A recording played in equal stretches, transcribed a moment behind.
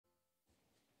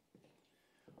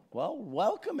Well,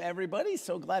 welcome everybody.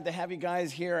 So glad to have you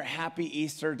guys here. Happy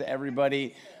Easter to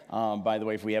everybody. By the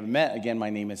way, if we haven't met, again, my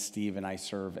name is Steve and I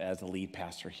serve as the lead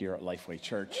pastor here at Lifeway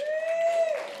Church.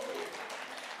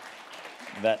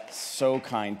 That's so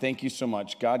kind. Thank you so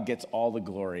much. God gets all the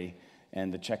glory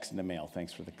and the checks in the mail.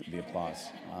 Thanks for the applause.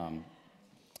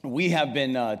 We have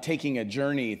been taking a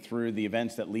journey through the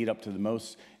events that lead up to the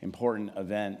most important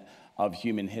event of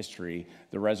human history,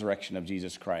 the resurrection of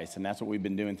Jesus Christ. And that's what we've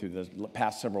been doing through the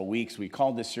past several weeks. We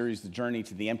called this series The Journey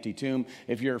to the Empty Tomb.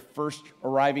 If you're first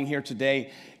arriving here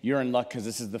today, you're in luck because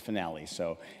this is the finale.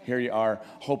 So here you are.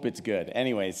 Hope it's good.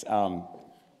 Anyways, now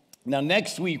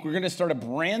next week, we're going to start a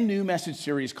brand new message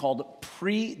series called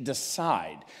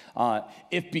Pre-Decide.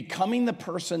 If becoming the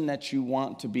person that you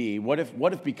want to be, what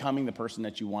if becoming the person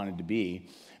that you wanted to be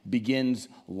begins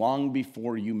long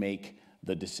before you make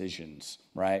the decisions,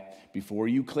 right? Before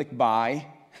you click buy,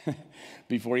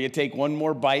 before you take one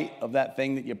more bite of that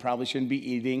thing that you probably shouldn't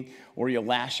be eating, or you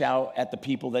lash out at the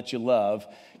people that you love,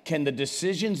 can the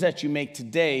decisions that you make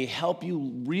today help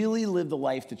you really live the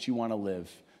life that you want to live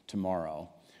tomorrow?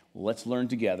 Well, let's learn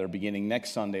together beginning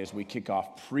next Sunday as we kick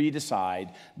off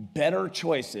Pre-Decide, Better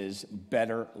Choices,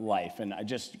 Better Life. And I'm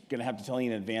just going to have to tell you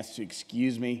in advance to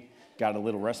excuse me. Got a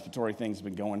little respiratory thing's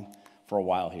been going for a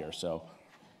while here, so.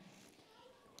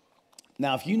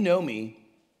 Now, if you know me,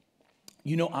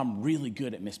 you know I'm really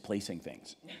good at misplacing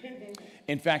things.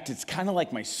 In fact, it's kind of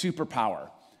like my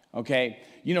superpower, okay?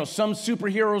 You know, some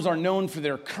superheroes are known for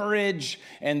their courage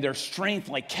and their strength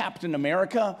like Captain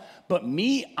America, but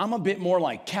me, I'm a bit more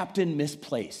like Captain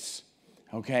Misplace,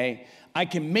 okay? I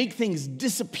can make things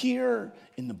disappear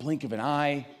in the blink of an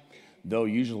eye, though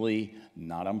usually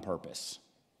not on purpose.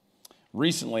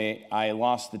 Recently, I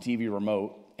lost the TV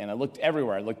remote, and I looked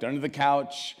everywhere. I looked under the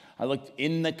couch, I looked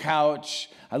in the couch,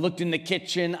 I looked in the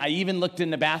kitchen, I even looked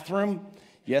in the bathroom.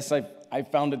 Yes, I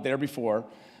found it there before.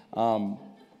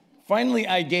 Finally,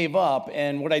 I gave up,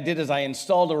 and what I did is I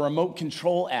installed a remote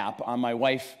control app on my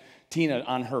wife, Tina,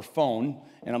 on her phone,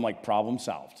 and I'm like, problem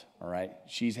solved, all right?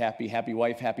 She's happy, happy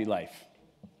wife, happy life.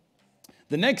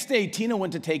 The next day, Tina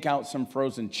went to take out some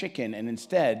frozen chicken, and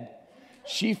instead,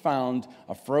 she found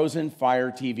a frozen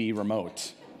Fire TV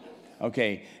remote,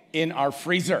 okay, in our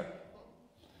freezer.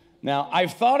 Now,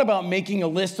 I've thought about making a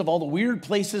list of all the weird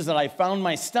places that I found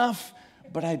my stuff,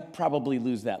 but I'd probably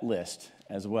lose that list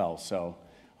as well. So,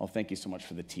 thank you so much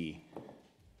for the tea.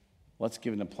 Let's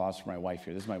give an applause for my wife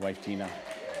here. This is my wife, Tina.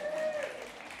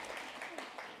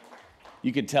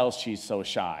 You can tell she's so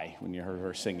shy when you heard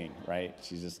her singing, right?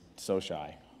 She's just so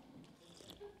shy.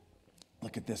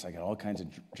 Look at this. I got all kinds of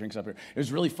drinks up here. It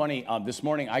was really funny. This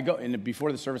morning,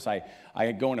 before the service,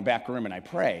 I go in the back room and I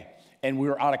pray. And we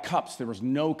were out of cups. There was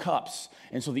no cups.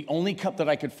 And so the only cup that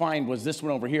I could find was this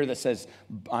one over here that says,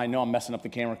 I know I'm messing up the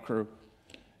camera crew,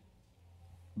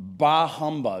 Bah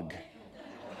Humbug.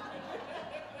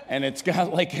 And it's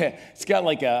got like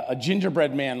a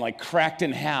gingerbread man like cracked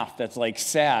in half that's like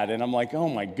sad. And I'm like, oh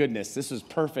my goodness, this is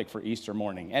perfect for Easter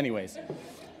morning. Anyways.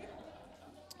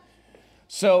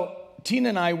 So Tina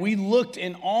and I, we looked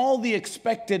in all the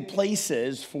expected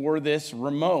places for this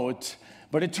remote,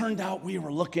 but it turned out we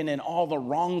were looking in all the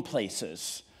wrong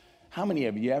places. How many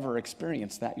of you ever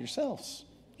experienced that yourselves?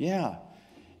 Yeah.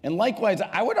 And likewise,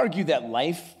 I would argue that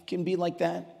life can be like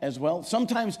that as well.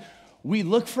 Sometimes we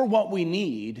look for what we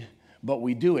need, but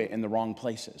we do it in the wrong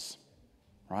places,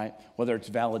 right? Whether it's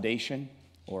validation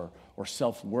or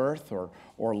self-worth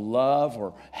or love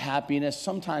or happiness,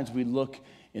 sometimes we look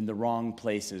in the wrong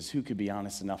places. Who could be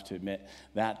honest enough to admit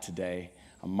that today?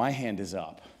 My hand is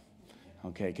up.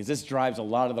 Okay, because this drives a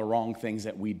lot of the wrong things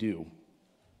that we do.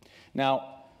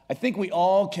 Now, I think we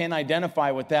all can identify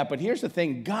with that, but here's the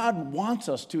thing. God wants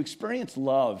us to experience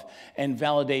love and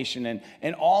validation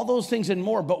and all those things and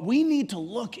more, but we need to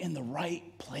look in the right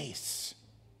place.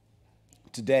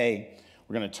 Today,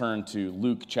 we're going to turn to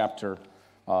Luke chapter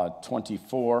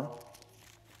 24.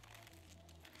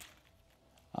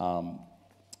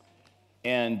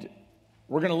 And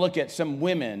we're going to look at some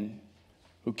women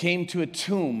who came to a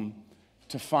tomb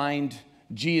to find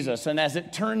Jesus. And as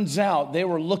it turns out, they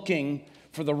were looking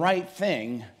for the right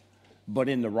thing, but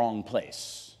in the wrong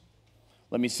place.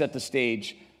 Let me set the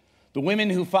stage. The women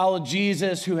who followed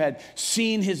Jesus, who had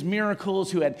seen his miracles,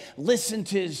 who had listened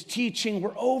to his teaching,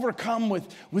 were overcome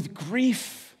with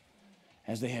grief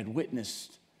as they had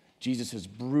witnessed Jesus'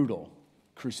 brutal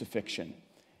crucifixion.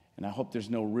 And I hope there's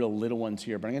no real little ones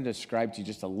here, but I'm going to describe to you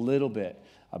just a little bit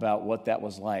about what that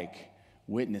was like,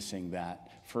 witnessing that.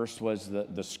 First was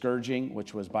the scourging,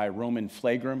 which was by Roman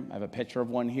flagrum. I have a picture of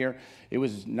one here. It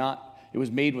was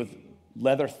made with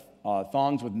leather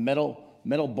thongs with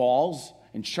metal balls,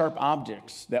 and sharp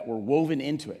objects that were woven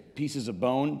into it, pieces of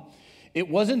bone. It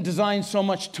wasn't designed so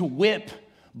much to whip,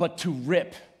 but to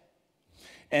rip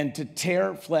and to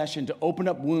tear flesh and to open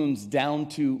up wounds down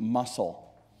to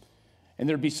muscle. And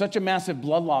there'd be such a massive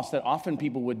blood loss that often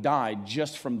people would die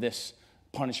just from this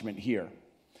punishment here.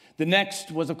 The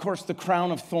next was, of course, the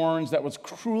crown of thorns that was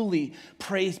cruelly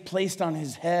placed on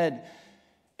his head,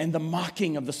 and the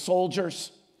mocking of the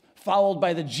soldiers, followed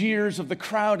by the jeers of the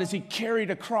crowd as he carried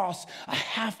across a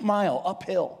half-mile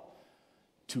uphill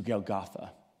to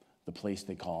Golgotha, the place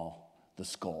they call the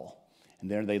skull.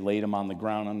 And there they laid him on the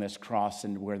ground on this cross,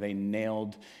 and where they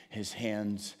nailed his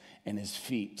hands and his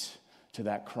feet to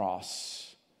that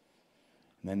cross.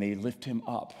 And then they lift him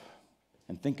up.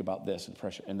 And think about this, and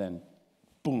pressure, and then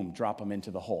boom, drop him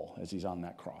into the hole as he's on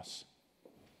that cross.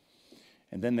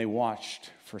 And then they watched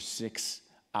for 6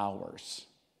 hours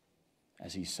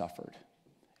as he suffered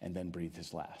and then breathed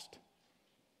his last.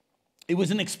 It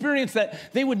was an experience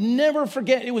that they would never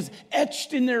forget. It was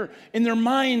etched in their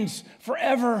minds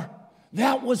forever.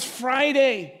 That was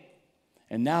Friday.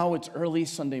 And now it's early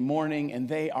Sunday morning, and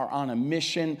they are on a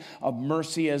mission of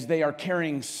mercy as they are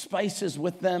carrying spices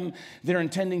with them. They're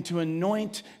intending to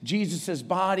anoint Jesus'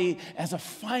 body as a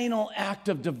final act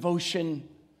of devotion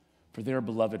for their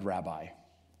beloved rabbi.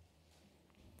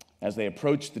 As they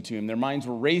approached the tomb, their minds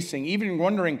were racing, even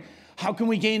wondering, how can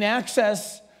we gain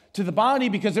access to the body?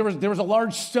 Because there was a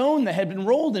large stone that had been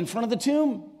rolled in front of the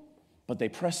tomb. But they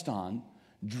pressed on,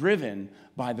 driven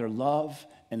by their love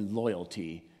and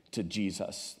loyalty to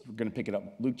Jesus. We're going to pick it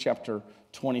up. Luke chapter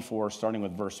 24, starting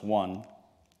with verse 1.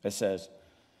 It says,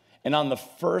 "And on the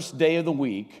first day of the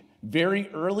week, very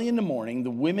early in the morning,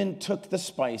 the women took the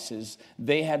spices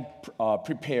they had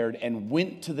prepared and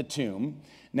went to the tomb."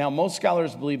 Now, most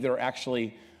scholars believe there are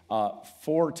actually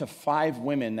 4 to 5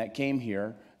 women that came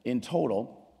here in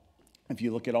total, if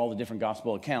you look at all the different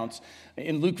gospel accounts.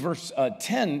 In Luke verse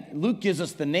 10, Luke gives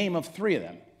us the name of 3 of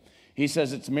them. He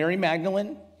says it's Mary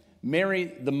Magdalene, Mary,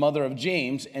 the mother of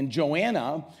James, and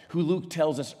Joanna, who Luke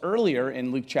tells us earlier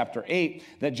in Luke chapter 8,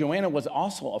 that Joanna was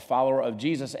also a follower of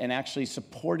Jesus and actually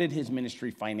supported his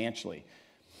ministry financially.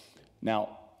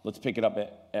 Now, let's pick it up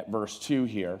at verse 2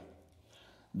 here.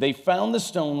 "They found the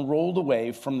stone rolled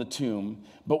away from the tomb,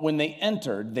 but when they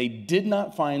entered, they did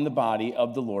not find the body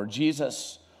of the Lord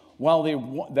Jesus. While they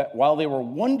were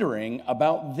wondering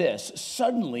about this,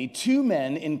 suddenly 2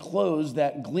 men in clothes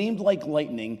that gleamed like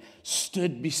lightning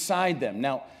stood beside them."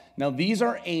 Now these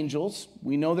are angels.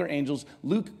 We know they're angels.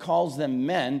 Luke calls them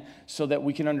men so that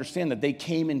we can understand that they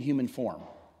came in human form.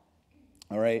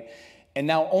 All right? And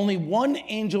now only one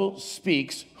angel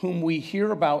speaks, whom we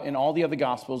hear about in all the other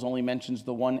Gospels, only mentions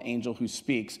the one angel who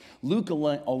speaks. Luke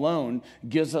alone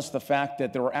gives us the fact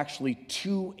that there were actually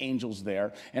 2 angels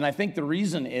there. And I think the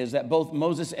reason is that both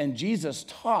Moses and Jesus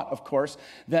taught, of course,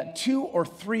 that 2 or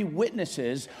 3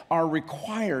 witnesses are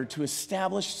required to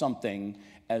establish something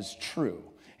as true.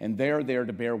 And they're there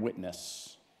to bear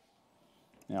witness.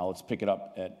 Now let's pick it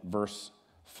up at verse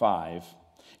 5.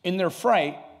 "In their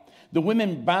fright, the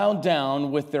women bowed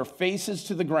down with their faces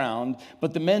to the ground,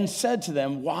 but the men said to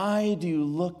them, 'Why do you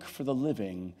look for the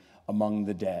living among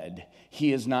the dead?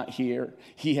 He is not here.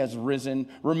 He has risen.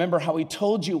 Remember how he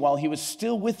told you while he was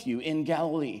still with you in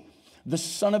Galilee. The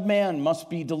Son of Man must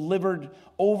be delivered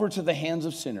over to the hands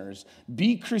of sinners,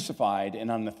 be crucified, and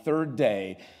on the 3rd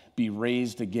day be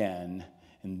raised again.'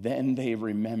 And then they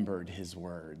remembered his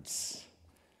words."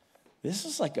 This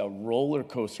is like a roller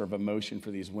coaster of emotion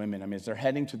for these women. I mean, as they're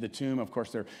heading to the tomb, of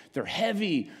course, they're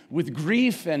heavy with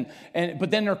grief, but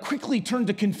then they're quickly turned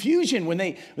to confusion when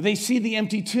they see the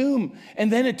empty tomb.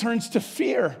 And then it turns to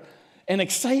fear and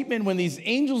excitement when these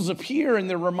angels appear and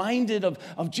they're reminded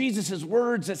of Jesus'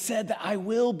 words that said that I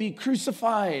will be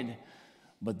crucified,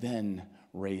 but then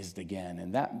raised again.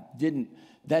 And that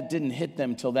didn't hit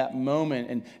them till that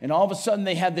moment. And all of a sudden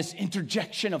they had this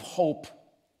interjection of hope.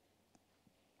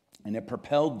 And it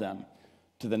propelled them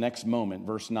to the next moment,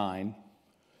 verse 9.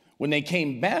 "When they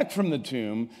came back from the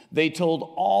tomb, they told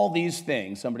all these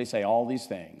things." Somebody say, all these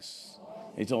things.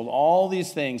 They told all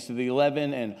these things to the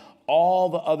 11 and all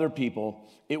the other people.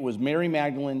 It was Mary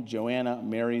Magdalene, Joanna,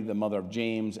 Mary, the mother of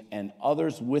James, and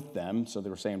others with them. So they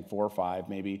were saying 4 or 5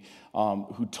 maybe,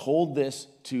 who told this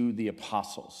to the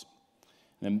apostles.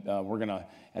 And we're going to,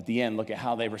 at the end, look at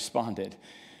how they responded.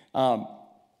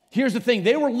 Here's the thing.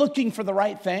 They were looking for the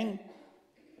right thing,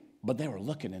 but they were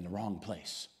looking in the wrong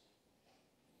place.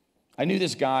 I knew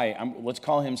this guy, let's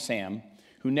call him Sam,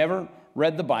 who never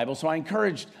read the Bible. So I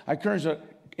encouraged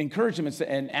him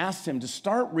and asked him to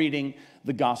start reading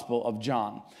the Gospel of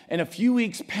John. And a few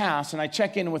weeks pass, and I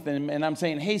check in with him, and I'm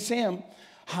saying, "Hey, Sam,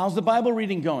 how's the Bible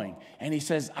reading going? And he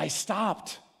says, I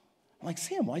stopped. I'm like,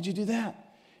 Sam, why'd you do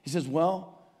that? He says,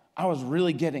 well, I was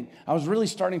really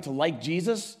starting to like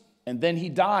Jesus, and then he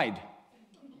died.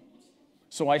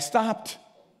 So I stopped.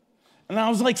 And I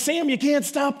was like, Sam, you can't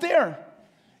stop there.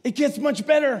 It gets much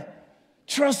better.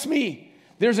 Trust me.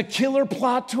 There's a killer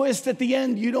plot twist at the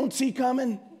end you don't see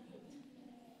coming.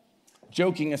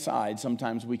 Joking aside,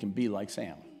 sometimes we can be like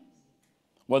Sam.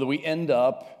 Whether we end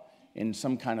up in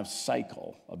some kind of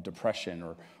cycle of depression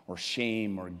or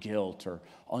shame or guilt or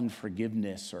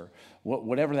unforgiveness or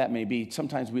whatever that may be,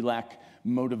 sometimes we lack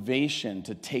motivation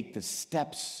to take the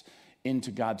steps into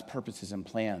God's purposes and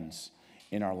plans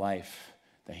in our life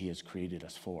that he has created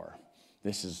us for.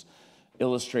 This is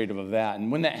illustrative of that.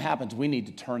 And when that happens, we need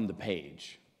to turn the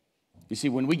page. You see,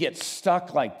 when we get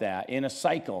stuck like that in a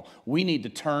cycle, we need to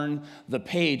turn the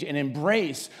page and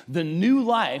embrace the new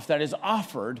life that is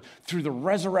offered through the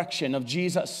resurrection of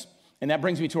Jesus. And that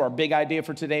brings me to our big idea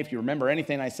for today. If you remember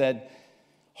anything I said,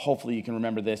 hopefully you can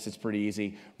remember this. It's pretty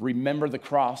easy. Remember the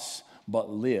cross, but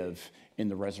live in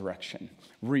the resurrection.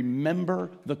 Remember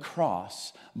the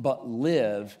cross, but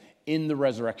live in the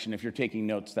resurrection. If you're taking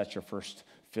notes, that's your first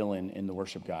fill-in the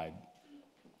worship guide.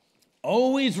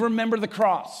 Always remember the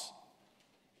cross.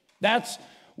 That's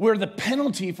where the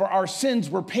penalty for our sins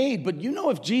were paid. But you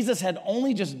know, if Jesus had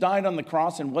only just died on the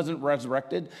cross and wasn't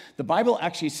resurrected, the Bible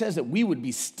actually says that we would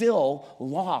be still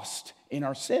lost in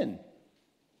our sin.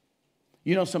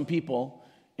 You know, some people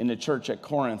in the church at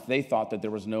Corinth, they thought that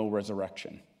there was no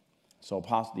resurrection. So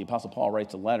the Apostle Paul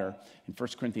writes a letter in 1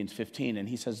 Corinthians 15, and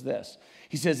he says this.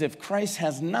 He says, if Christ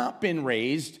has not been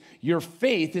raised, your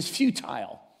faith is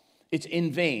futile. It's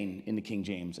in vain, in the King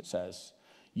James it says.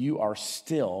 You are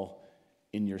still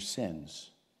in your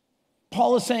sins.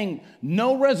 Paul is saying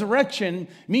no resurrection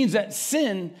means that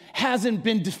sin hasn't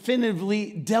been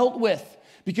definitively dealt with,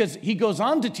 because he goes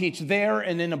on to teach there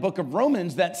and in the book of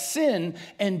Romans that sin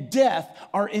and death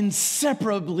are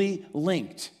inseparably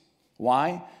linked.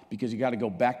 Why? Because you got to go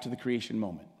back to the creation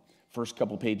moment. First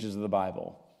couple pages of the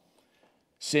Bible.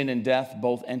 Sin and death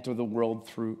both enter the world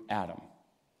through Adam.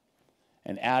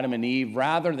 And Adam and Eve,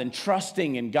 rather than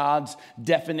trusting in God's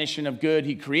definition of good,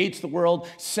 he creates the world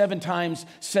 7 times,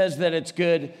 says that it's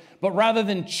good, but rather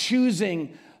than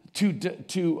choosing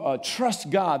to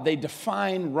trust God, they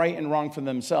define right and wrong for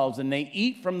themselves, and they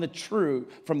eat from the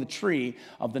tree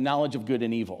of the knowledge of good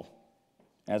and evil.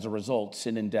 As a result,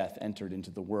 sin and death entered into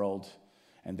the world,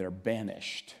 and they're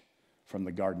banished from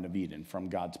the Garden of Eden, from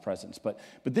God's presence. But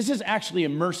this is actually a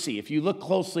mercy, if you look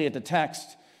closely at the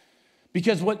text.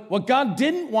 Because what God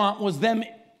didn't want was them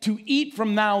to eat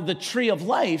from now the tree of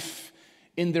life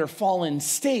in their fallen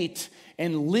state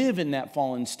and live in that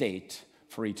fallen state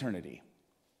for eternity.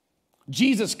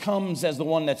 Jesus comes as the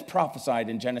one that's prophesied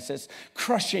in Genesis,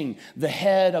 crushing the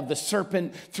head of the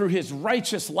serpent through his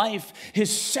righteous life,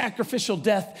 his sacrificial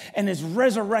death, and his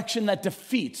resurrection that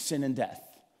defeats sin and death.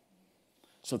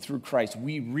 So through Christ,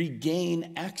 we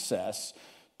regain access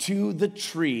to the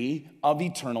tree of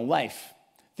eternal life.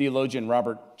 Theologian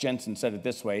Robert Jensen said it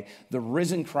this way: the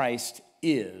risen Christ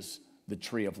is the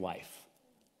tree of life.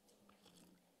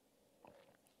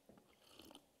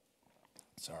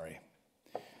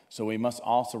 So we must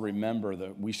also remember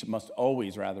must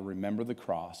always remember the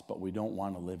cross, but we don't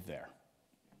want to live there,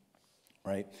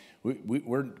 right?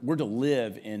 We're to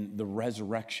live in the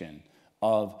resurrection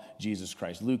of Jesus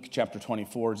Christ. Luke chapter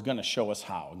 24 is going to show us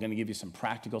how. I'm going to give you some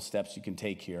practical steps you can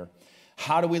take here.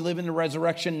 How do we live in the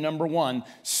resurrection? Number 1,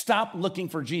 stop looking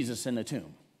for Jesus in the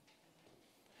tomb.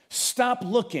 Stop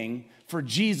looking for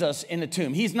Jesus in a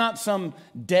tomb. He's not some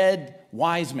dead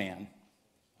wise man,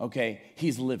 okay?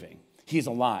 He's living. He's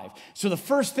alive. So the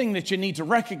first thing that you need to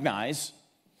recognize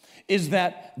is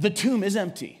that the tomb is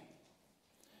empty.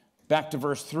 Back to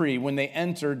verse 3, when they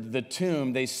entered the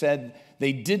tomb, they said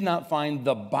they did not find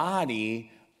the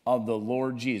body of the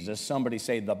Lord Jesus. Somebody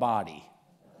say the body.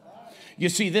 You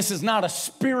see, this is not a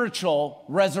spiritual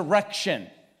resurrection.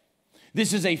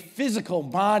 This is a physical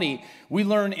body. We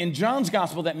learn in John's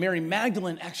gospel that Mary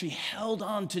Magdalene actually held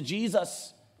on to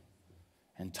Jesus.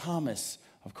 And Thomas,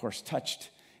 of course, touched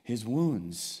his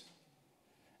wounds.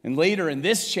 And later in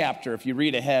this chapter, if you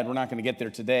read ahead, we're not going to get there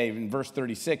today, in verse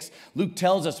 36, Luke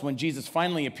tells us when Jesus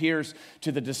finally appears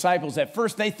to the disciples, at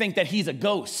first they think that he's a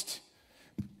ghost.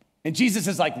 And Jesus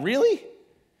is like, really?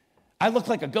 I look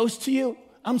like a ghost to you?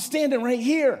 I'm standing right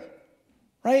here,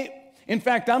 right? In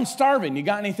fact, I'm starving. You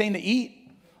got anything to eat?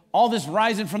 All this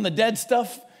rising from the dead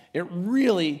stuff, it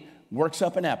really works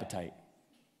up an appetite.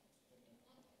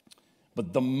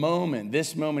 But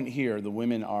this moment here, the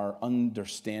women are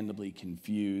understandably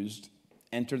confused.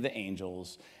 Enter the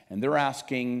angels, and they're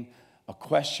asking a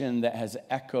question that has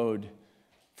echoed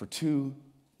for 2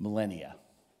 millennia.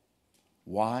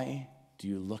 Why do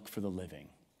you look for the living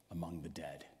among the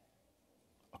dead?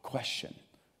 A question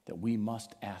that we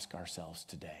must ask ourselves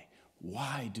today.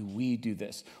 Why do we do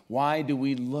this? Why do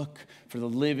we look for the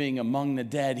living among the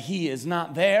dead? He is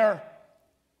not there.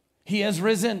 He has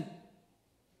risen.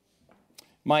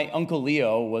 My Uncle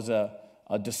Leo was a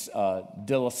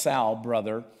De La Salle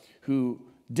brother who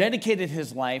dedicated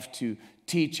his life to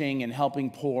teaching and helping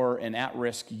poor and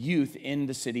at-risk youth in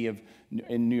the city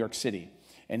in New York City.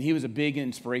 And he was a big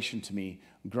inspiration to me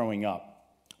growing up.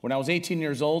 When I was 18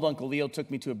 years old, Uncle Leo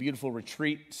took me to a beautiful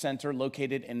retreat center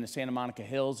located in the Santa Monica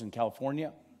Hills in California.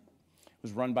 It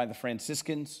was run by the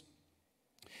Franciscans.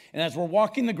 And as we're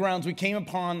walking the grounds, we came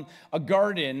upon a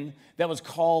garden that was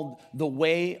called the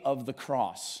Way of the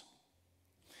Cross.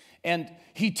 And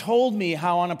he told me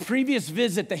how on a previous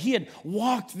visit that he had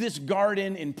walked this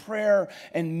garden in prayer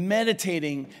and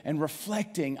meditating and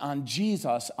reflecting on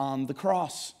Jesus on the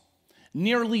cross.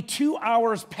 Nearly 2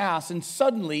 hours pass, and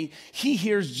suddenly he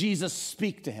hears Jesus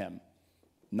speak to him.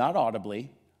 Not audibly,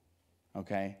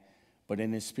 okay, but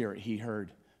in his spirit he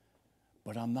heard,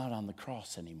 "But I'm not on the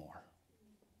cross anymore.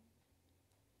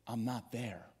 I'm not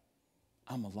there.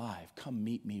 I'm alive. Come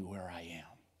meet me where I am."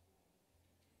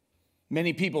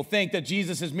 Many people think that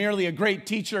Jesus is merely a great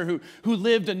teacher who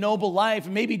lived a noble life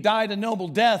and maybe died a noble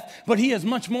death, but he is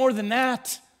much more than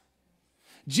that.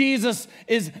 Jesus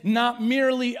is not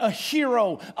merely a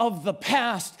hero of the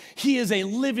past. He is a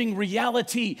living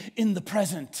reality in the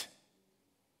present.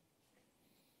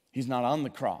 He's not on the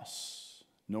cross,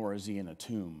 nor is he in a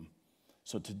tomb.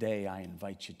 So today I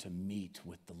invite you to meet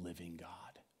with the living God.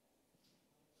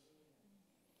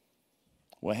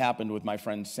 What happened with my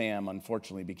friend Sam,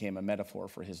 unfortunately, became a metaphor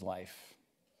for his life.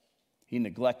 He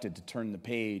neglected to turn the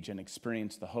page and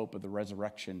experience the hope of the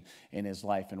resurrection in his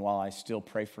life. And while I still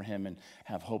pray for him and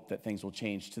have hope that things will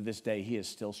change, to this day, he is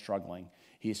still struggling.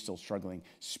 He is still struggling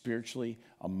spiritually,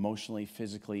 emotionally,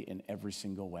 physically, in every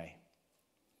single way.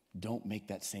 Don't make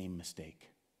that same mistake.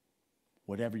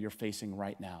 Whatever you're facing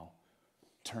right now,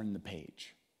 turn the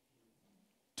page.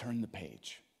 Turn the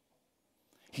page.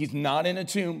 He's not in a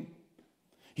tomb.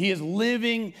 He is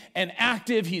living and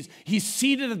active. He's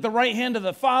seated at the right hand of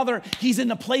the Father. He's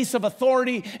in a place of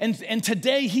authority. And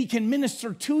today he can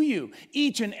minister to you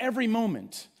each and every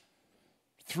moment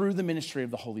through the ministry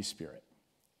of the Holy Spirit.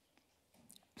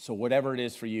 So whatever it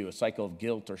is for you, a cycle of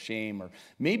guilt or shame, or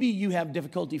maybe you have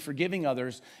difficulty forgiving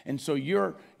others, and so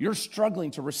you're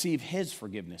struggling to receive his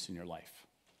forgiveness in your life.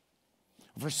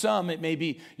 For some, it may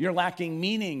be you're lacking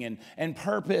meaning and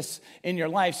purpose in your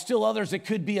life. Still others, it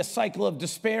could be a cycle of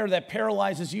despair that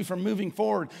paralyzes you from moving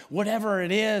forward. Whatever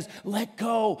it is, let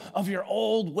go of your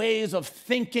old ways of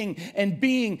thinking and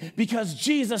being, because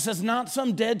Jesus is not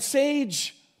some dead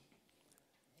sage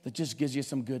that just gives you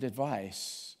some good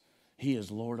advice. He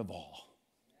is Lord of all,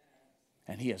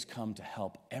 and he has come to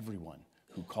help everyone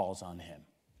who calls on him.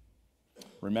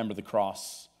 Remember the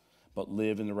cross, but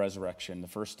live in the resurrection. The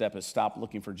first step is stop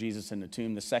looking for Jesus in the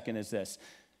tomb. The second is this: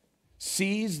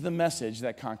 seize the message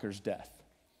that conquers death.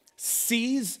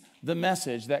 Seize the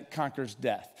message that conquers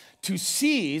death. To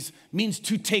seize means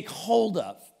to take hold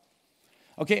of.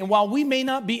 Okay, and while we may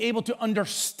not be able to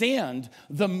understand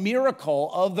the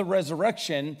miracle of the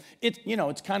resurrection,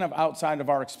 it's kind of outside of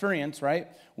our experience, right?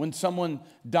 When someone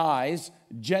dies,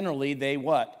 generally they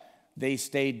what? They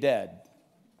stay dead,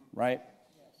 right?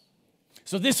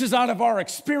 So this is out of our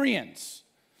experience.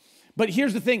 But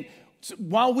here's the thing.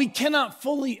 While we cannot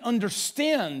fully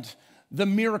understand the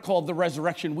miracle of the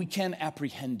resurrection, we can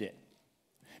apprehend it.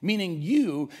 Meaning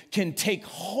you can take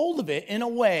hold of it in a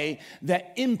way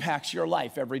that impacts your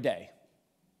life every day.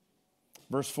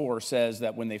 Verse 4 says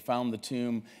that when they found the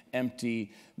tomb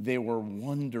empty, they were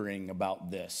wondering about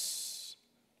this.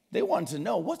 They wanted to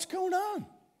know what's going on.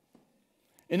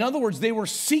 In other words, they were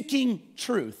seeking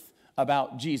truth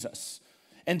about Jesus.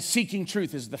 And seeking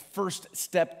truth is the first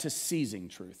step to seizing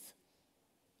truth.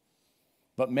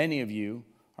 But many of you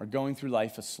are going through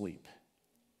life asleep.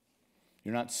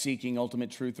 You're not seeking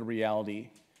ultimate truth or reality.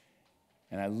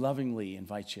 And I lovingly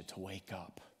invite you to wake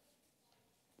up.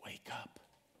 Wake up.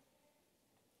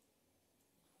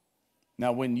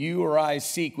 Now, when you or I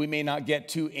seek, we may not get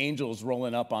 2 angels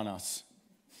rolling up on us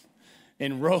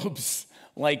in robes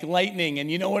like lightning.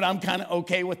 And you know what? I'm kind of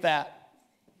okay with that.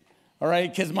 All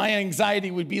right, because my anxiety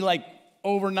would be like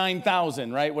over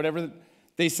 9,000, right? Whatever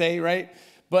they say, right?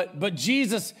 But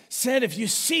Jesus said, if you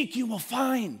seek, you will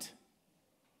find.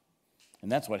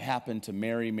 And that's what happened to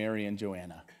Mary, Mary, and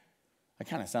Joanna. That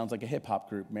kind of sounds like a hip-hop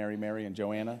group, Mary, Mary, and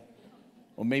Joanna.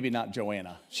 Well, maybe not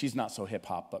Joanna. She's not so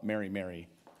hip-hop, but Mary, Mary.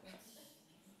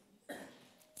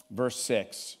 Verse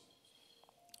 6.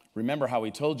 Remember how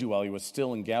he told you while he was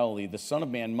still in Galilee, the Son of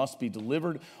Man must be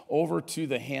delivered over to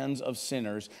the hands of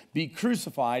sinners, be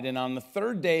crucified, and on the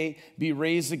third day be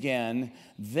raised again.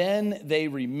 Then they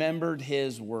remembered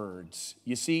his words.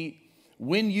 You see,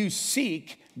 when you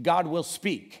seek, God will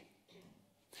speak.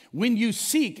 When you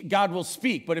seek, God will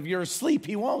speak. But if you're asleep,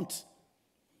 he won't.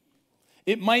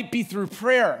 It might be through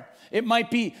prayer. It might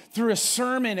be through a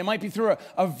sermon. It might be through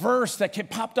a verse that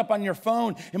popped up on your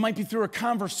phone. It might be through a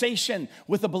conversation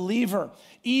with a believer.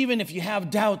 Even if you have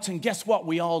doubts, and guess what?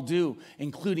 We all do,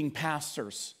 including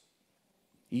pastors.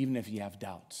 Even if you have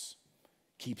doubts,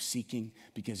 keep seeking,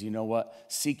 because you know what?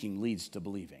 Seeking leads to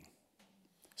believing.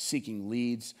 Seeking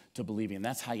leads to believing. And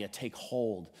that's how you take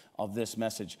hold of this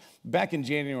message. Back in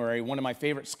January, one of my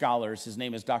favorite scholars, his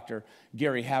name is Dr.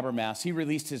 Gary Habermas, he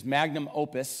released his magnum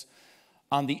opus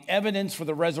on the evidence for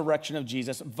the resurrection of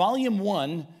Jesus. Volume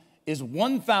 1 is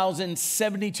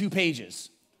 1,072 pages.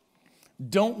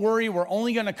 Don't worry, we're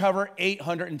only going to cover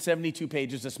 872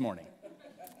 pages this morning.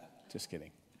 Just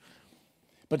kidding.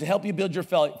 But to help you build your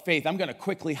faith, I'm going to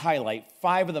quickly highlight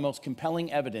 5 of the most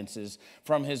compelling evidences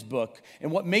from his book. And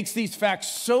what makes these facts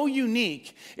so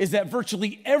unique is that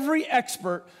virtually every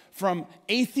expert, from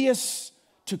atheists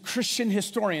to Christian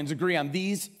historians, agree on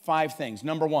these 5 things.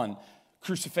 Number 1,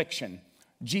 crucifixion.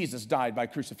 Jesus died by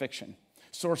crucifixion.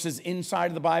 Sources inside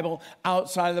of the Bible,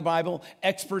 outside of the Bible,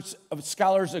 experts,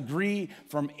 scholars agree,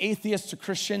 from atheists to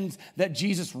Christians, that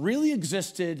Jesus really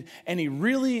existed and he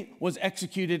really was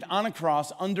executed on a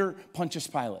cross under Pontius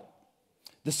Pilate.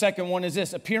 The second one is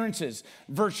this, appearances.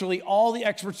 Virtually all the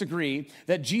experts agree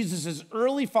that Jesus'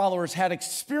 early followers had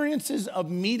experiences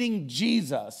of meeting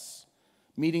Jesus,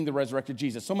 meeting the resurrected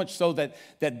Jesus, so much so that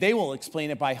they will explain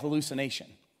it by hallucination,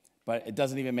 but it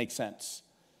doesn't even make sense.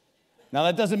 Now,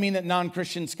 that doesn't mean that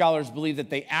non-Christian scholars believe that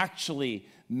they actually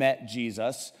met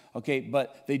Jesus, okay,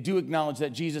 but they do acknowledge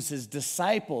that Jesus'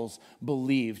 disciples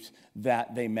believed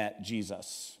that they met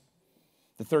Jesus.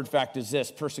 The third fact is this,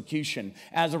 persecution.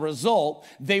 As a result,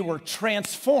 they were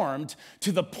transformed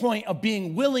to the point of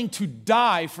being willing to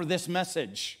die for this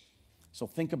message. So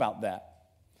think about that.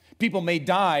 People may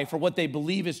die for what they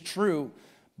believe is true,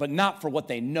 but not for what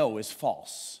they know is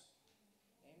false.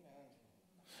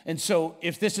 And so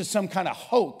if this is some kind of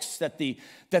hoax that the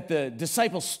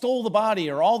disciples stole the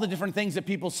body, or all the different things that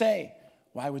people say,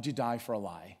 why would you die for a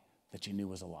lie that you knew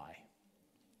was a lie?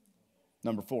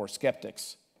 Number 4,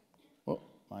 skeptics. Oh,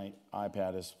 my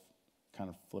iPad is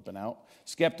kind of flipping out.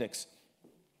 Skeptics.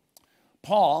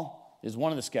 Paul is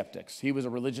one of the skeptics. He was a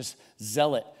religious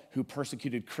zealot who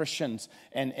persecuted Christians.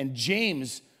 And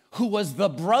James, who was the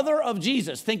brother of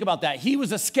Jesus, think about that. He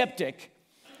was a skeptic.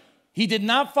 He did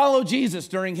not follow Jesus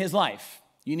during his life.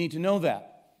 You need to know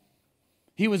that.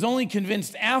 He was only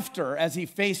convinced after, as he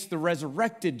faced the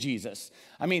resurrected Jesus.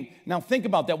 I mean, now think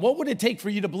about that. What would it take for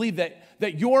you to believe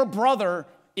that your brother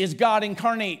is God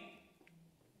incarnate?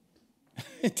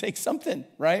 It takes something,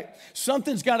 right?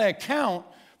 Something's got to account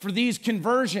for these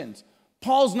conversions.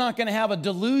 Paul's not going to have a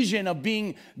delusion of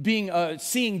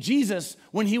seeing Jesus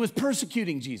when he was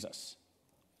persecuting Jesus.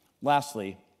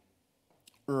 Lastly,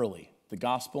 early. The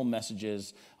gospel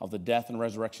messages of the death and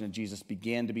resurrection of Jesus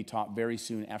began to be taught very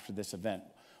soon after this event.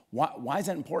 Why is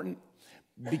that important?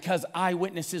 Because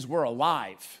eyewitnesses were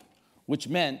alive, which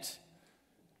meant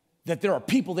that there are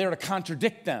people there to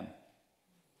contradict them.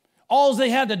 All they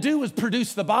had to do was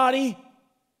produce the body.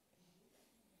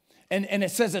 And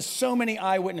it says that so many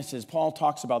eyewitnesses, Paul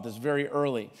talks about this very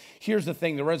early. Here's the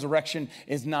thing, the resurrection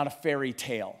is not a fairy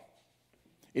tale.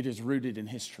 It is rooted in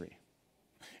history.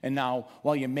 And now,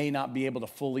 while you may not be able to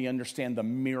fully understand the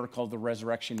miracle of the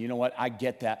resurrection, you know what? I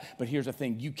get that. But here's the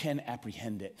thing. You can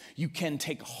apprehend it. You can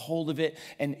take hold of it,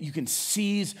 and you can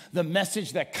seize the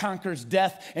message that conquers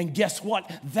death. And guess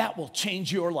what? That will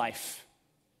change your life.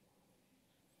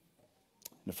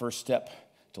 The first step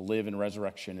to live in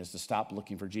resurrection is to stop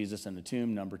looking for Jesus in the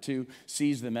tomb. Number 2,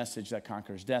 seize the message that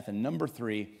conquers death. And number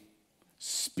 3,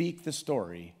 speak the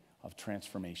story of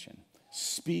transformation.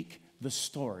 Speak the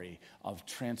story of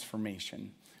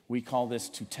transformation. We call this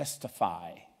to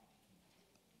testify.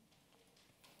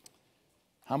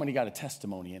 How many got a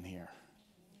testimony in here?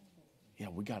 Yeah,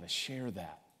 we got to share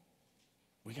that.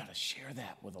 We got to share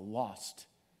that with a lost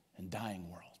and dying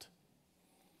world.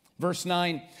 Verse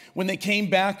 9, when they came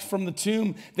back from the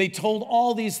tomb, they told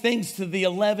all these things to the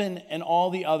 11 and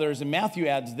all the others. And Matthew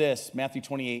adds this, Matthew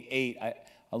 28:8. I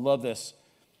love this.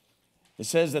 It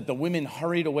says that the women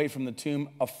hurried away from the tomb,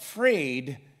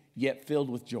 afraid yet filled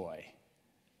with joy.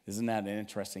 Isn't that an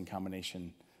interesting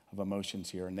combination of emotions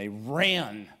here? And they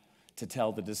ran to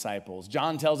tell the disciples.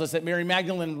 John tells us that Mary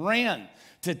Magdalene ran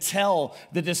to tell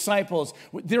the disciples.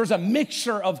 There's a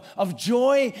mixture of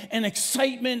joy and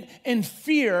excitement and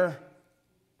fear,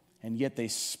 and yet they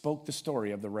spoke the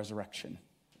story of the resurrection.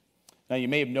 Now, you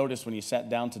may have noticed when you sat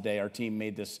down today, our team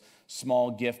made this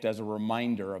small gift as a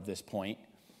reminder of this point.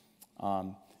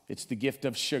 It's the gift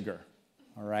of sugar,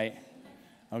 all right?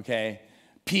 Okay.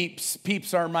 Peeps.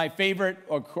 Peeps are my favorite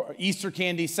Easter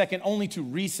candy, second only to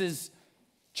Reese's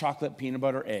chocolate peanut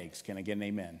butter eggs. Can I get an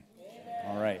amen?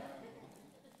 All right.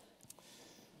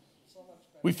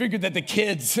 We figured that the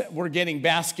kids were getting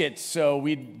baskets, so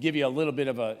we'd give you a little bit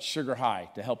of a sugar high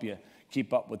to help you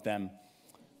keep up with them.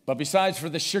 But besides for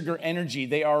the sugar energy,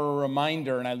 they are a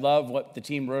reminder, and I love what the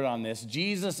team wrote on this.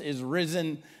 Jesus is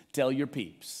risen, tell your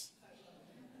peeps.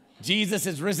 Jesus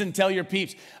is risen, tell your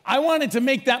peeps. I wanted to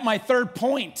make that my third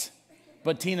point,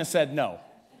 but Tina said no.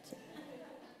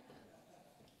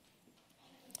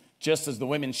 Just as the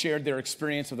women shared their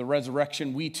experience of the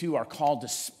resurrection, we too are called to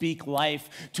speak life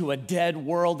to a dead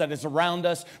world that is around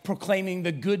us, proclaiming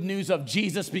the good news of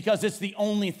Jesus because it's the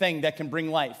only thing that can bring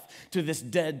life to this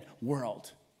dead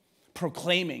world.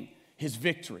 Proclaiming his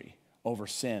victory over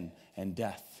sin and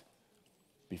death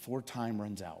before time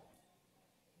runs out.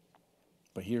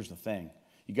 But here's the thing.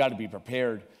 You got to be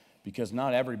prepared because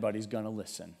not everybody's going to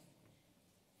listen.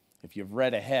 If you've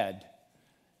read ahead,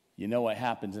 you know what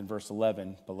happens in verse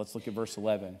 11, but let's look at verse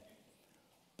 11.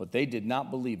 But they did not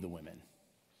believe the women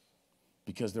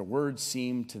because their words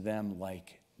seemed to them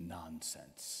like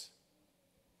nonsense.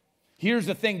 Here's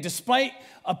the thing. Despite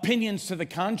opinions to the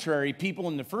contrary, people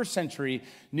in the first century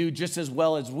knew just as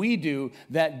well as we do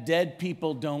that dead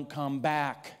people don't come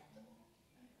back.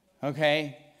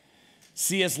 Okay?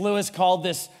 C.S. Lewis called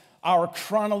this our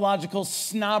chronological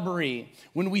snobbery.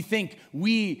 When we think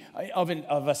we, of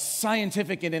a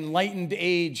scientific and enlightened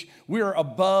age, we're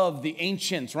above the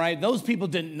ancients, right? Those people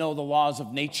didn't know the laws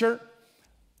of nature.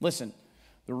 Listen,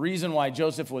 the reason why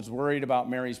Joseph was worried about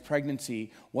Mary's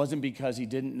pregnancy wasn't because he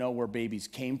didn't know where babies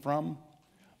came from,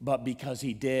 but because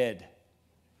he did.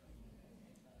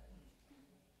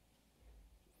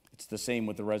 It's the same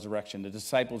with the resurrection. The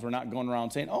disciples were not going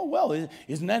around saying, oh, well,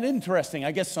 isn't that interesting?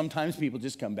 I guess sometimes people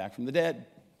just come back from the dead.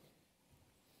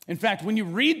 In fact, when you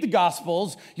read the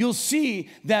Gospels, you'll see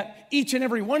that each and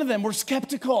every one of them were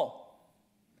skeptical.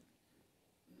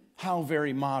 How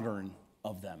very modern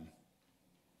of them.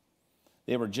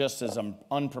 They were just as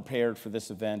unprepared for this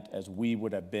event as we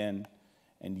would have been,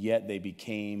 and yet they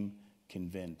became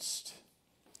convinced.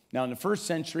 Now, in the first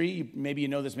century, maybe you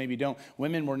know this, maybe you don't,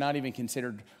 women were not even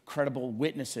considered credible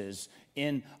witnesses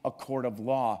in a court of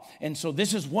law. And so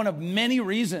this is one of many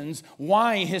reasons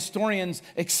why historians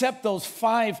accept those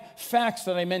 5 facts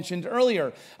that I mentioned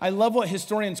earlier. I love what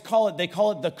historians call it. They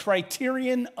call it the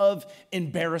criterion of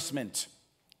embarrassment.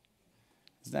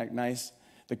 Isn't that nice?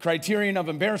 The criterion of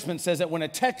embarrassment says that when a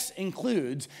text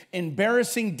includes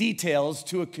embarrassing details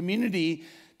to the community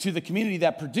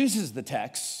that produces the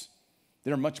text,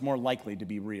 they're much more likely to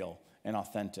be real and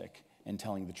authentic and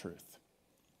telling the truth.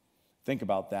 Think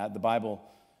about that. The Bible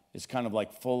is kind of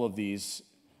like full of these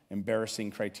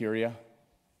embarrassing criteria.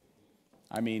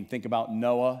 I mean, think about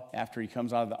Noah after he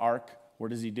comes out of the ark. What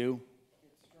does he do?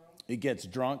 He gets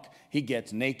drunk, he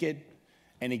gets naked,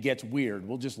 and he gets weird.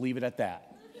 We'll just leave it at that.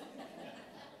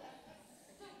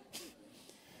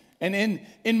 And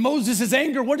in Moses'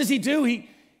 anger, what does he do?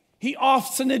 He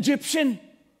offs an Egyptian.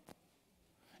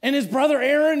 And his brother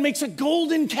Aaron makes a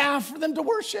golden calf for them to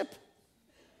worship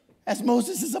as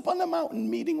Moses is up on the mountain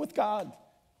meeting with God.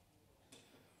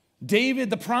 David,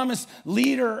 the promised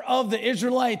leader of the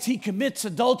Israelites, he commits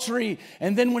adultery.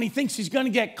 And then when he thinks he's going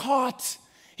to get caught,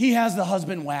 he has the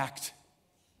husband whacked.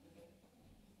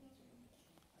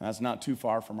 That's not too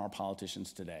far from our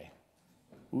politicians today.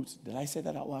 Oops, did I say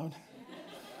that out loud?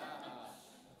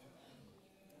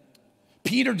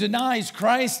 Peter denies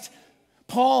Christ.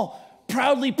 Paul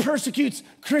proudly persecutes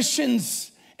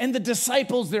Christians and the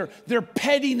disciples, their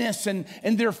pettiness and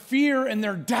their fear and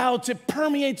their doubts. It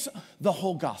permeates the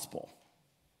whole gospel.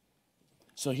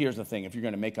 So here's the thing. If you're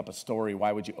going to make up a story,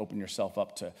 why would you open yourself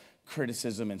up to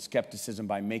criticism and skepticism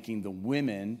by making the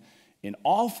women in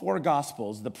all 4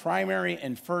 gospels the primary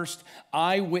and first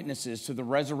eyewitnesses to the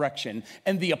resurrection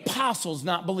and the apostles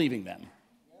not believing them?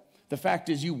 The fact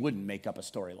is you wouldn't make up a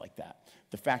story like that.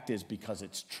 The fact is because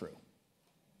it's true.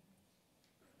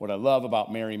 What I love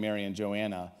about Mary, and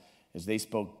Joanna is they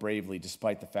spoke bravely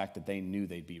despite the fact that they knew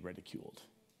they'd be ridiculed.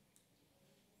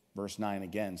 Verse 9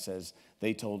 again says,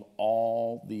 they told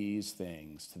all these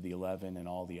things to the 11 and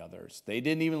all the others. They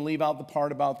didn't even leave out the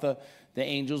part about the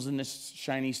angels in the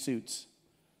shiny suits.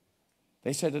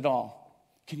 They said it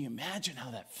all. Can you imagine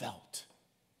how that felt?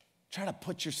 Try to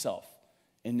put yourself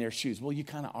in their shoes. Well, you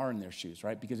kind of are in their shoes,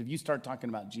 right? Because if you start talking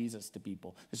about Jesus to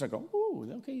people, they start going,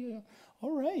 ooh, okay, yeah,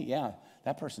 all right, yeah,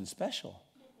 that person's special.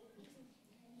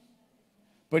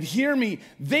 But hear me,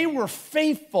 they were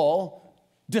faithful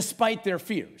despite their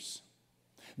fears.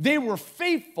 They were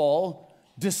faithful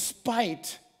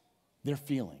despite their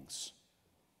feelings.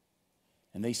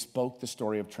 And they spoke the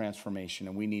story of transformation,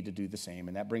 and we need to do the same.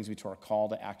 And that brings me to our call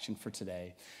to action for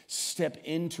today. Step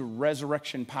into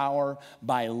resurrection power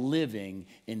by living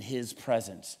in his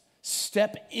presence.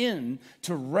 Step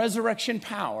into resurrection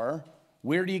power.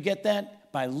 Where do you get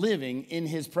that? By living in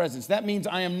his presence. That means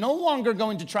I am no longer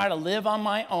going to try to live on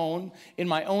my own, in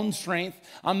my own strength.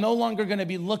 I'm no longer going to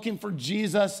be looking for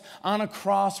Jesus on a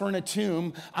cross or in a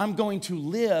tomb. I'm going to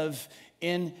live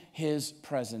in his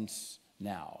presence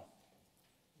now.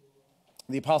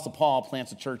 The Apostle Paul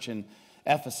plants a church in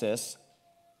Ephesus,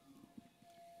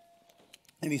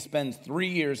 and he spends 3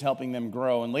 years helping them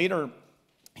grow. And later,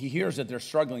 he hears that they're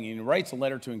struggling, and he writes a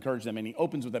letter to encourage them, and he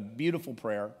opens with a beautiful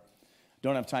prayer.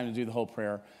 Don't have time to do the whole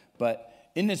prayer, but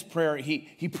in this prayer,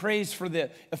 he prays for the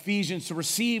Ephesians to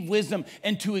receive wisdom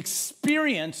and to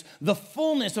experience the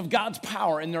fullness of God's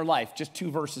power in their life. Just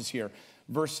 2 verses here.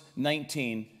 Verse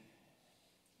 19,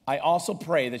 I also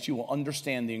pray that you will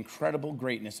understand the incredible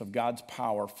greatness of God's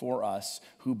power for us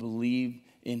who believe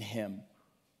in him.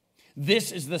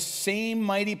 This is the same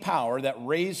mighty power that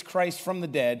raised Christ from the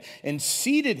dead and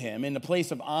seated him in the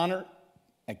place of honor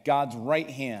at God's right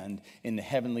hand in the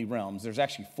heavenly realms. There's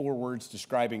actually 4 words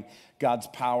describing God's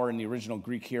power in the original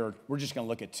Greek here. We're just going to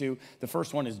look at 2. The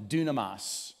first one is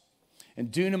dunamis. And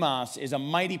dunamis is a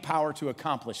mighty power to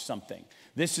accomplish something.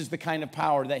 This is the kind of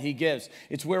power that he gives.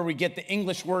 It's where we get the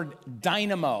English word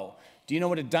dynamo. Do you know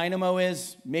what a dynamo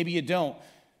is? Maybe you don't.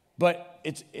 But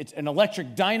it's an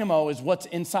electric dynamo is what's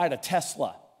inside a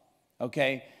Tesla,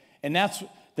 okay? And that's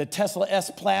the Tesla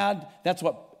S Plaid. That's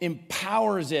what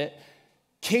empowers it,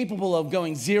 capable of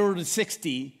going 0 to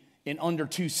 60 in under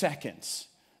 2 seconds.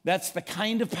 That's the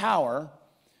kind of power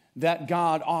that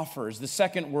God offers. The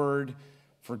second word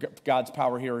for God's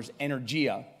power here is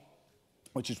energia,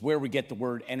 which is where we get the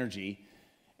word energy.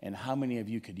 And how many of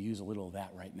you could use a little of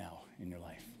that right now in your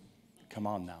life? Come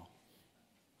on now.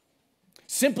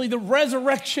 Simply, the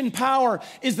resurrection power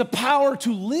is the power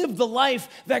to live the life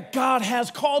that God has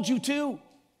called you to.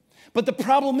 But the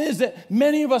problem is that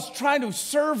many of us try to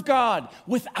serve God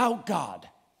without God,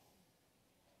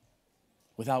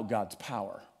 without God's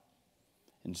power.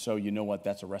 And so you know what?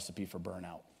 That's a recipe for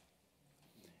burnout.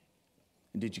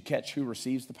 And did you catch who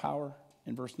receives the power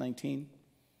in verse 19?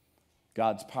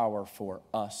 God's power for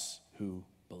us who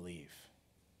believe,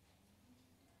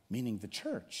 meaning the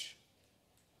church.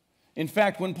 In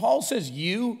fact, when Paul says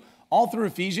you, all through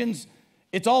Ephesians,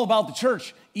 it's all about the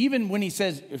church. Even when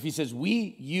if he says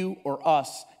we, you, or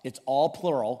us, it's all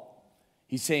plural.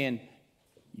 He's saying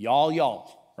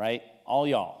y'all, right? All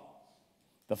y'all.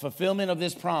 The fulfillment of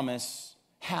this promise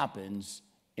happens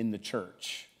in the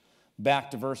church.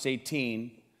 Back to verse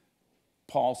 18,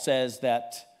 Paul says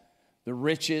that the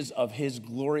riches of his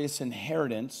glorious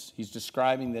inheritance, he's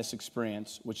describing this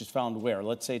experience, which is found where?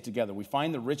 Let's say it together. We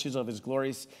find the riches of his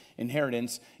glorious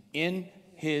inheritance in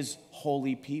his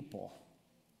holy people.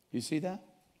 You see that?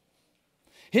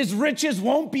 His riches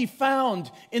won't be found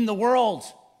in the world,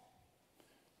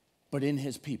 but in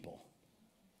his people,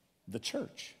 the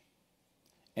church.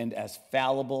 And as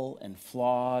fallible and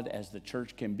flawed as the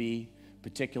church can be,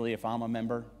 particularly if I'm a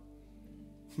member,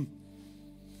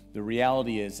 the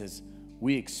reality is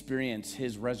we experience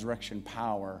his resurrection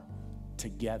power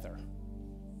together.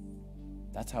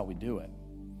 That's how we do it.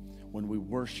 When we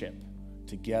worship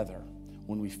together,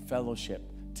 when we fellowship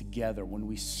together, when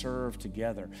we serve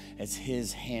together as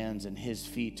his hands and his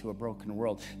feet to a broken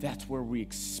world, that's where we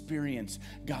experience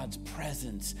God's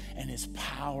presence and his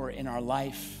power in our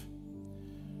life.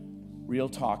 Real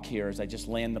talk here as I just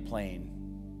land the plane.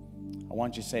 I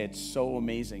want you to say it's so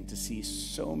amazing to see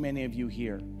so many of you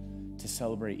here to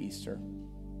celebrate Easter.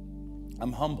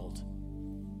 I'm humbled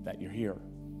that you're here.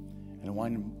 And I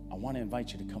want to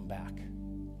invite you to come back.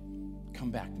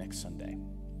 Come back next Sunday.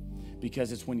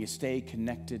 Because it's when you stay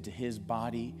connected to his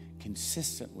body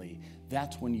consistently,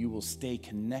 that's when you will stay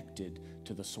connected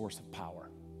to the source of power.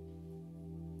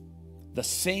 The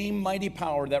same mighty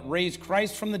power that raised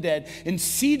Christ from the dead and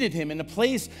seated him in a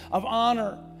place of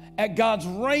honor at God's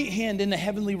right hand in the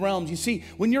heavenly realms. You see,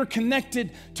 when you're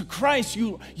connected to Christ,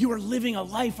 you are living a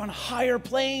life on a higher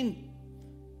plane.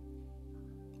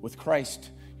 With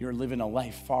Christ, you're living a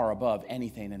life far above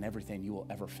anything and everything you will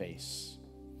ever face.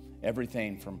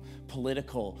 Everything from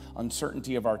political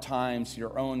uncertainty of our times to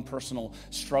your own personal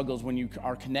struggles. When you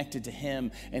are connected to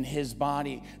him and his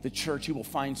body, the church, you will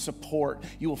find support.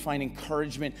 You will find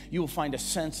encouragement. You will find a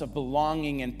sense of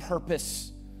belonging and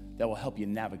purpose that will help you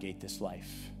navigate this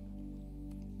life.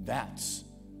 That's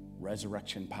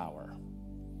resurrection power.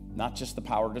 Not just the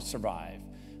power to survive,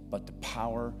 but the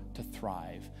power to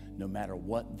thrive no matter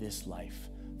what this life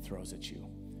throws at you.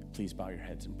 Please bow your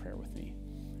heads in prayer with me.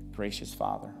 Gracious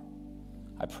Father,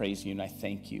 I praise you and I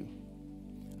thank you.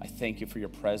 I thank you for your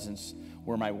presence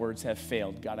where my words have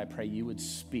failed. God, I pray you would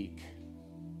speak.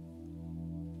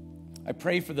 I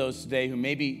pray for those today who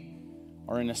maybe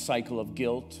are in a cycle of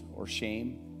guilt or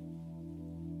shame,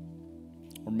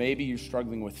 or maybe you're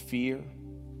struggling with fear.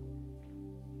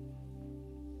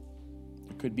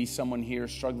 There could be someone here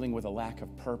struggling with a lack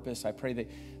of purpose. I pray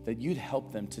that you'd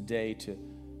help them today to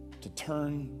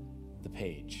turn the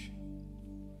page.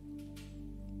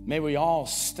 May we all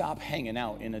stop hanging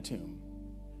out in a tomb,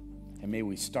 and may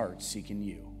we start seeking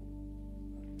you,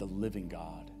 the living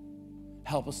God.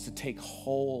 Help us to take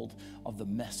hold of the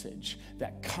message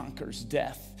that conquers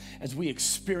death as we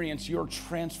experience your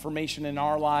transformation in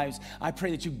our lives. I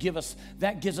pray that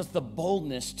that gives us the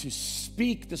boldness to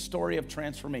speak the story of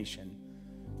transformation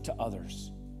to others.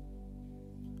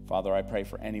 Father, I pray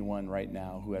for anyone right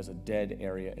now who has a dead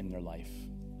area in their life.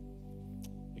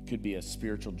 It could be a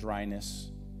spiritual dryness.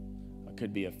 It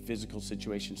could be a physical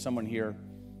situation. Someone here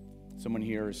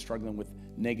is struggling with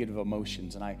negative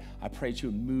emotions, and I pray that you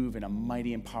would move in a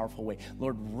mighty and powerful way.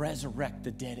 Lord, resurrect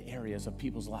the dead areas of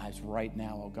people's lives right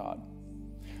now, oh God.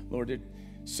 Lord,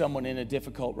 someone in a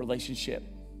difficult relationship,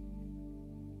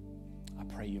 I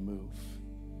pray you move.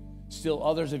 Still,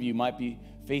 others of you might be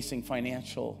facing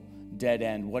financial dead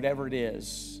end, whatever it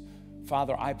is.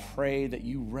 Father, I pray that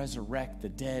you resurrect the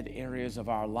dead areas of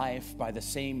our life by the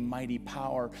same mighty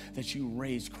power that you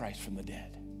raised Christ from the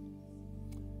dead.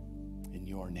 In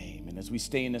your name. And as we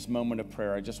stay in this moment of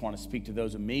prayer, I just want to speak to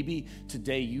those who maybe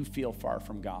today you feel far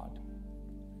from God.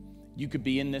 You could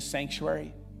be in this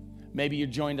sanctuary. Maybe you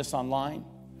joined us online.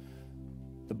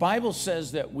 The Bible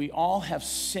says that we all have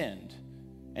sinned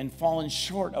and fallen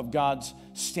short of God's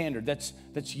standard. That's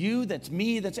you, that's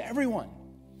me, that's everyone.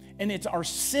 And it's our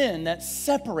sin that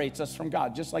separates us from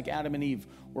God, just like Adam and Eve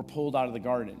were pulled out of the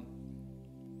garden.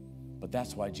 But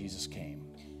that's why Jesus came.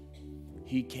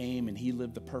 He came and he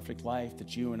lived the perfect life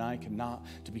that you and I cannot,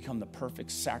 to become the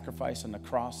perfect sacrifice on the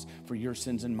cross for your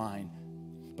sins and mine.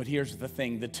 But here's the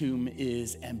thing, the tomb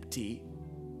is empty.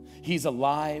 He's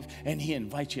alive and he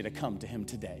invites you to come to him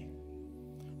today.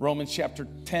 Romans chapter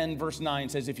 10 verse 9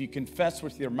 says, if you confess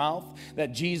with your mouth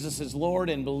that Jesus is Lord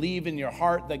and believe in your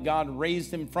heart that God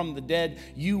raised him from the dead,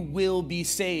 you will be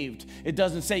saved. It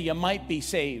doesn't say you might be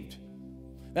saved.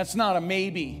 That's not a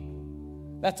maybe.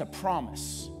 That's a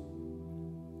promise.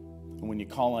 And when you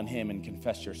call on him and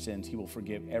confess your sins, he will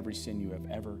forgive every sin you have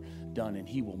ever done, and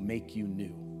he will make you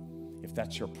new. If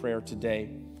that's your prayer today,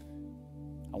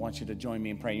 I want you to join me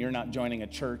in praying. You're not joining a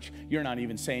church. You're not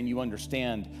even saying you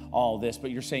understand all this, but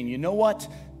you're saying, you know what?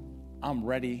 I'm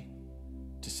ready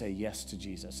to say yes to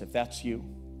Jesus. If that's you,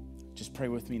 just pray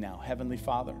with me now. Heavenly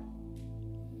Father,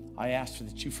 I ask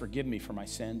that you forgive me for my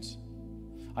sins.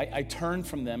 I turn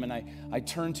from them and I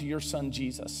turn to your son,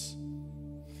 Jesus.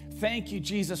 Thank you,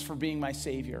 Jesus, for being my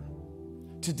Savior.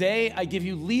 Today, I give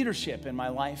you leadership in my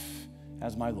life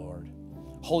as my Lord.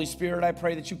 Holy Spirit, I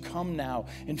pray that you come now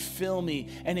and fill me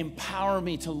and empower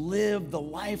me to live the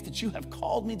life that you have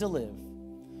called me to live.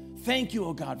 Thank you,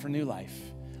 oh God, for new life.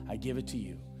 I give it to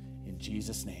you in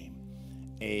Jesus' name.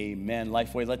 Amen.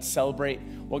 Lifeway, let's celebrate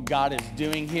what God is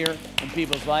doing here in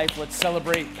people's life. Let's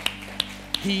celebrate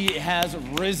he has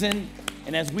risen.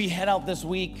 And as we head out this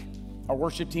week, our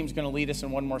worship team's going to lead us in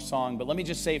one more song. But let me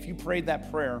just say, if you prayed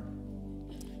that prayer,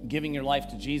 giving your life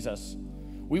to Jesus,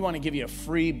 we want to give you a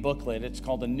free booklet. It's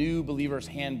called the New Believer's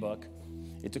Handbook.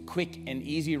 It's a quick and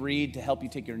easy read to help you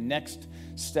take your next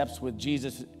steps with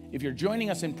Jesus. If you're joining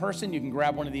us in person, you can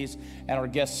grab one of these at our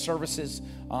guest services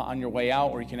on your way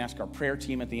out, or you can ask our prayer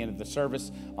team at the end of the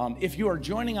service. If you are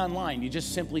joining online, you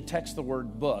just simply text the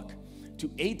word book to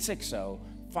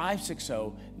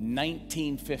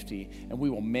 860-560-1950, and we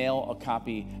will mail a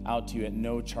copy out to you at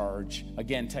no charge.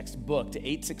 Again, text book to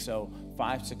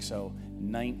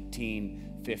 860-560-1950.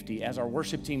 As our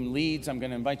worship team leads, I'm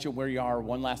going to invite you where you are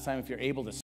one last time, if you're able to